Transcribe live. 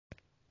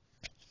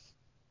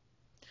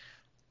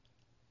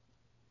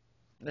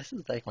This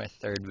is like my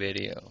third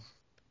video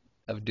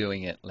of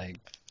doing it like,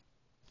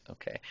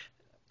 okay.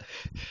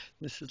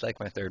 This is like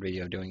my third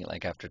video of doing it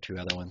like after two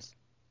other ones.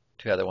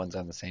 Two other ones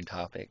on the same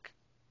topic.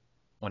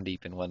 One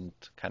deep and one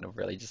kind of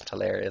really just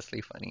hilariously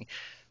funny.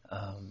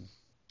 Um,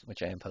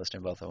 which I am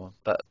posting both of them.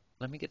 But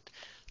let me get,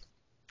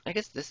 I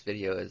guess this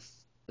video is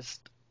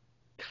just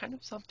kind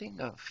of something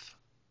of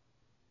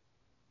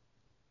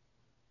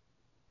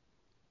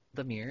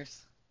the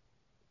mirrors.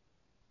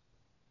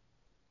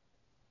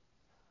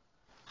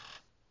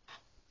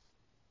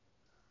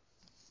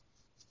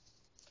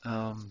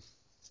 Um,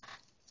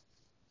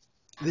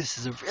 this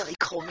is a really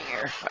cool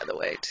mirror, by the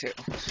way, too.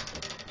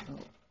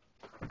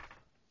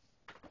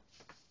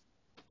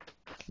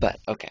 But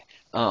okay.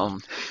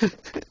 Um,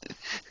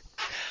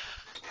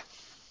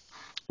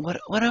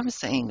 what I'm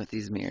saying with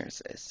these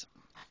mirrors is,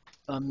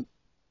 um,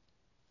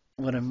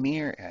 what a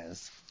mirror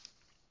is,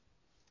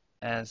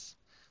 as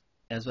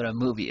as what a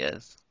movie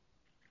is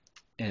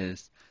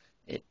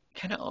it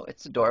kind of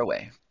it's a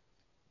doorway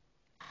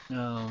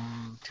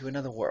to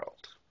another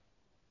world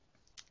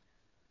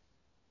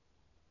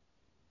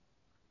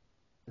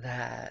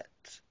that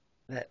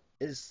that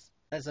is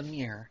as a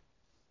mirror.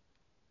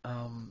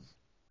 Um,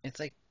 it's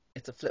like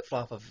it's a flip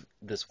flop of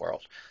this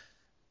world,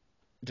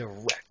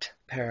 direct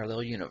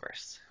parallel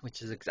universe,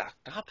 which is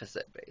exact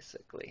opposite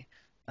basically.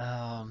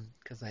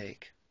 'Cause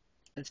like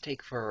let's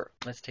take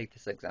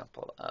this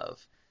example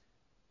of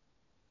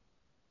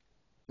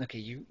okay,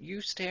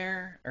 you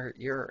stare or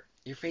you're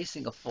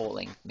facing a full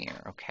length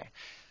mirror, okay.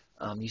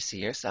 You see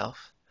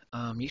yourself.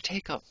 You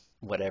take up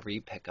whatever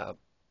you pick up,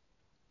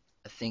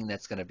 a thing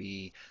that's going to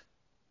be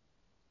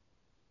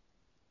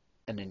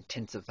an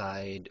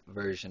intensified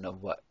version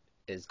of what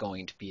is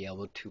going to be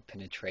able to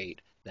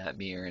penetrate that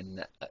mirror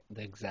in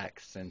the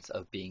exact sense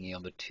of being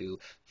able to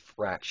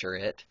fracture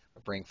it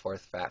or bring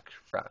forth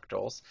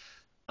fractals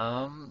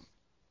um,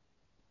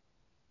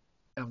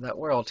 of that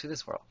world to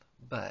this world.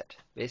 But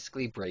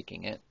basically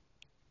breaking it,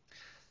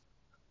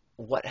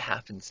 what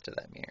happens to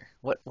that mirror?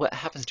 What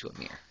happens to a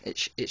mirror?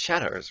 It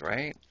shatters,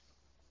 right?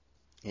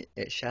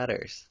 It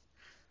shatters.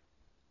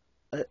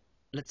 Let,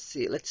 let's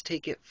see. Let's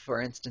take it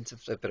for instance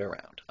and flip it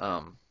around.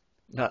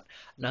 Not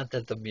not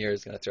that the mirror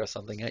is gonna throw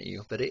something at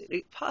you, but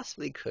it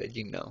possibly could,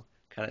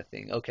 kind of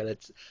thing. Okay,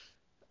 that's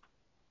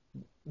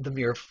the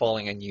mirror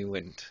falling on you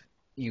and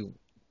you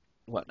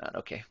whatnot.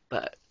 Okay,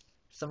 but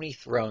somebody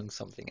throwing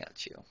something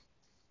at you,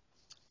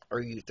 or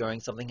you throwing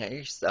something at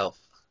yourself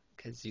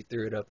because you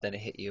threw it up, then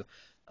it hit you.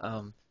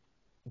 Um,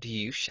 do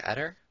you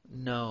shatter?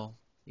 No,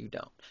 you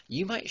don't.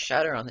 You might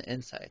shatter on the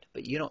inside,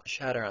 but you don't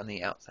shatter on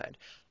the outside.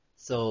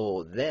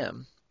 So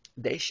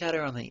they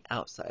shatter on the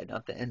outside,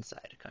 not the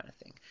inside, kind of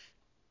thing.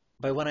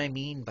 By what I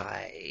mean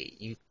by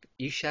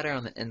you shatter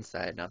on the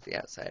inside, not the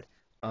outside.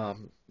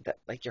 That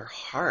like your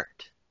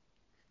heart,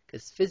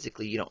 because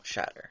physically you don't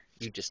shatter,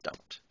 you just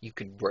don't. You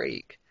could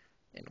break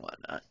and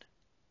whatnot,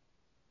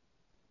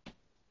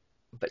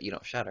 but you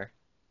don't shatter.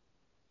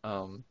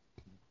 Um,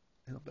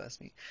 it'll bless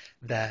me.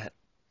 That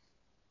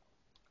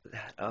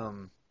that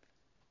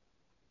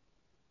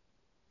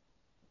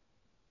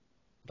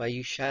by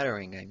you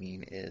shattering, I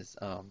mean is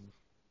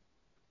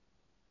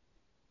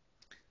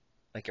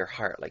like your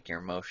heart, like your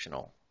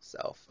emotional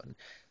self, and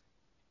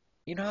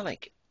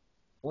like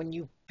when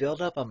you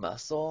build up a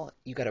muscle,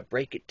 you got to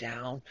break it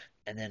down,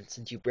 and then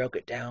since you broke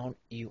it down,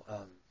 you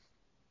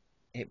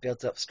it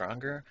builds up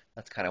stronger.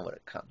 That's kind of what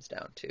it comes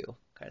down to,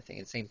 kind of thing.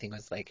 And same thing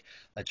with like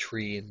a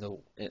tree in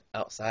the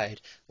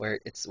outside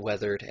where it's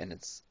weathered and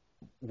it's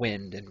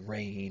wind and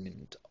rain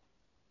and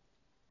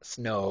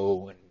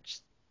snow and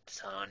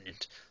sun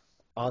and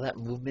all that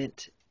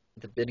movement,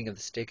 the bending of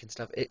the stick and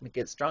stuff. It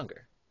gets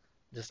stronger.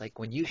 Just like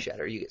when you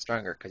shatter, you get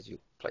stronger because you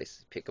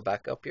pick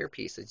back up your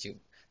pieces. You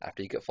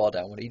after you get fall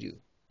down, what do?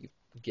 You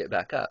get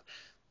back up.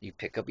 You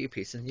pick up your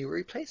pieces and you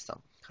replace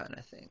them, kind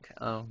of thing.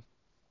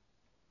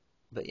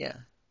 But yeah,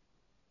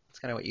 that's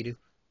kind of what you do.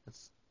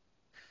 That's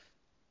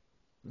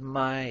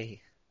my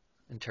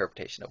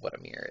interpretation of what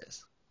a mirror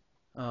is.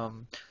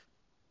 Um,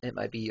 it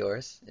might be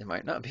yours. It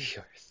might not be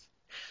yours.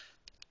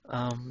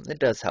 It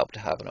does help to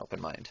have an open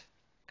mind,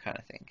 kind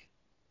of thing.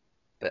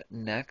 But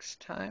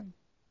next time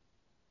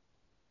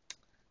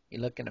you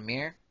look in a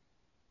mirror,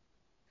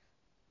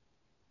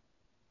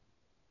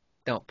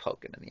 don't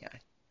poke it in the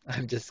eye.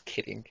 I'm just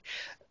kidding.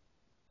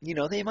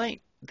 They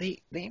might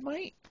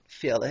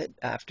feel it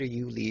after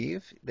you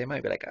leave. They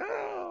might be like,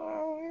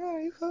 oh,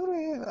 you poked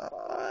me in the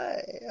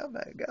eye. Oh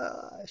my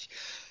gosh.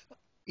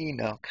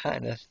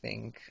 Kind of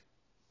thing.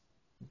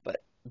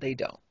 But they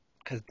don't,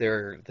 because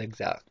they're the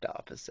exact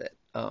opposite.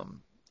 I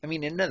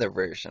mean, another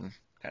version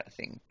kind of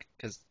thing,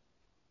 because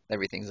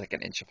everything's like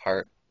an inch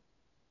apart.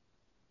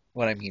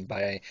 What I mean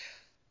by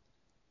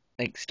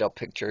like still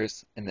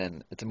pictures, and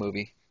then it's a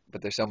movie,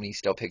 but there's so many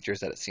still pictures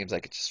that it seems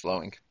like it's just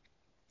flowing,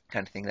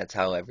 kind of thing. That's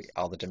how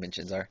all the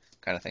dimensions are,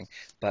 kind of thing.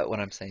 But what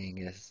I'm saying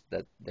is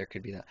that there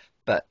could be that,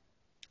 but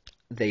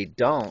they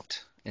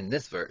don't in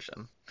this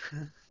version.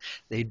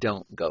 They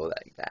don't go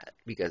like that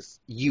because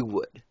you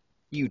would,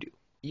 you do,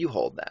 you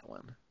hold that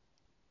one,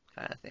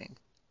 kind of thing.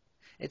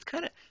 It's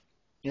kind of,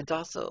 it's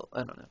also,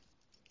 I don't know.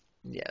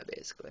 Yeah,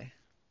 basically.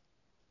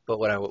 But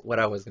what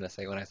I was gonna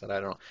say when I said I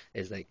don't know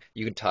is like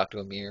you can talk to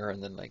a mirror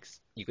and then like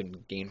you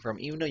can gain from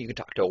even though you can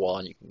talk to a wall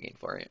and you can gain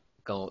from it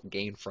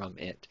gain from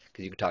it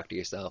because you can talk to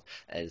yourself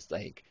as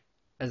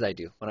I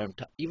do when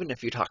even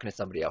if you're talking to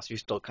somebody else you're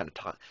still kind of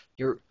talk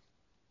you're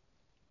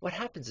what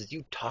happens is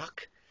you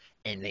talk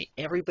and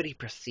everybody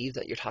perceives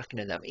that you're talking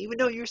to them even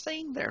though you're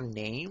saying their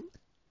name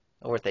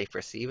or what they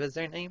perceive as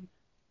their name.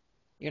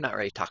 You're not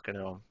really talking to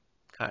them,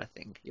 kind of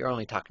thing. You're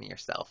only talking to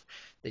yourself.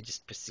 They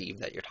just perceive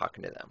that you're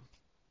talking to them,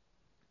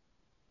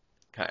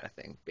 kind of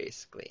thing,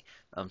 basically.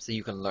 So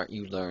you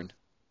learn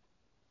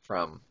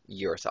from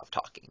yourself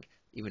talking,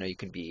 even though you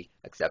can be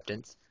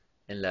acceptance,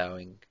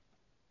 allowing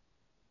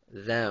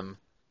them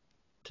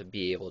to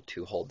be able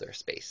to hold their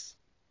space,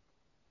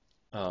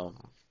 um,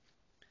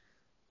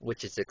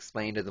 which is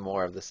explained in the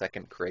more of the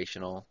second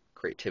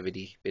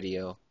creativity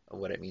video of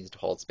what it means to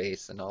hold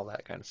space and all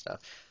that kind of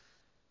stuff.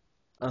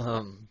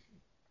 Um,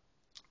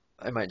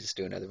 I might just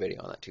do another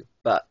video on that too,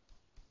 but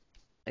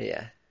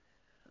yeah.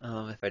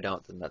 If I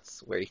don't, then that's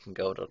where you can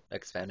go to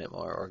expand it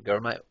more, or go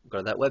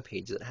to that web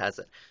page that has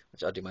it,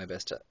 which I'll do my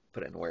best to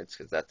put it in words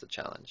because that's a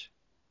challenge.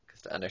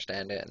 Because to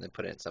understand it and then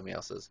put it in somebody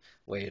else's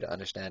way to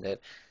understand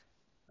it,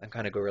 I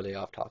kind of go really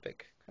off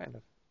topic, kind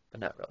of,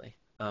 but not really.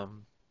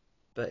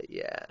 But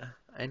yeah,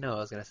 I know I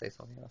was gonna say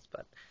something else,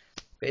 but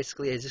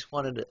basically, I just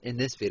wanted to, in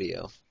this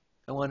video,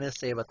 I wanted to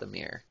say about the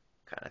mirror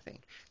kind of thing,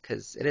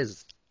 because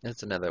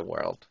it's another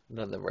world,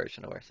 another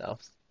version of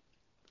ourselves.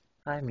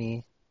 Hi,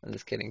 me. I'm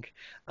just kidding.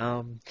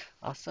 Um,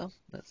 Also,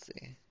 let's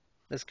see.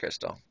 This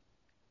crystal.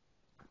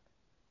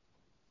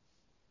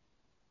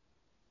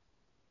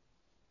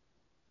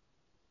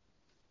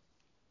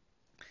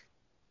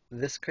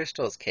 This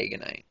crystal is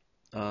Kaganite.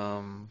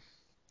 Um,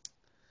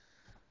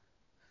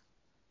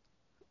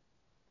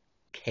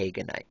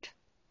 Kaganite.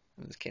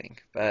 I'm just kidding.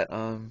 But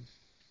I'm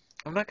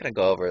not gonna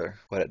go over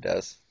what it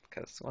does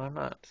because well, I'm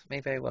not.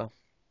 Maybe I will.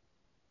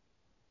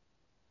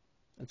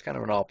 It's kind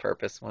of an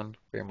all-purpose one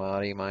for your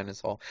body, mind, and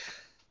soul.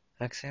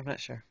 Actually, I'm not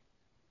sure.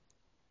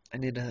 I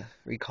need to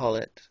recall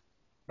it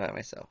by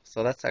myself.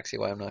 So that's actually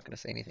why I'm not gonna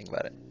say anything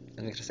about it.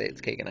 I'm just gonna say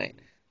it's Kaganite.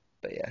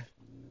 But yeah.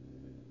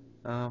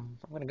 I'm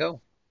gonna go.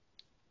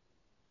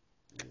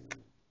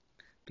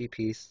 Be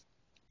peace,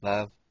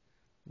 love,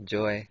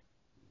 joy,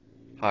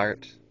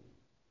 heart,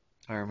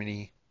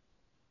 harmony,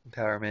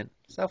 empowerment,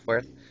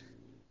 self-worth,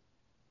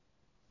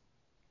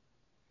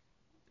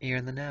 here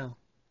in the now.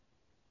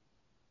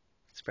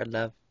 Spread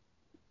love.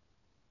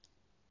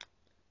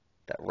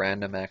 That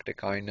random act of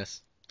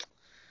kindness.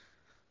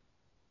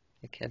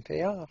 It can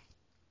pay off.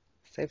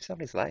 Save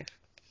somebody's life.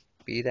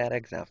 Be that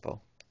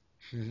example.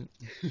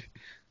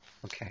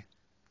 Okay.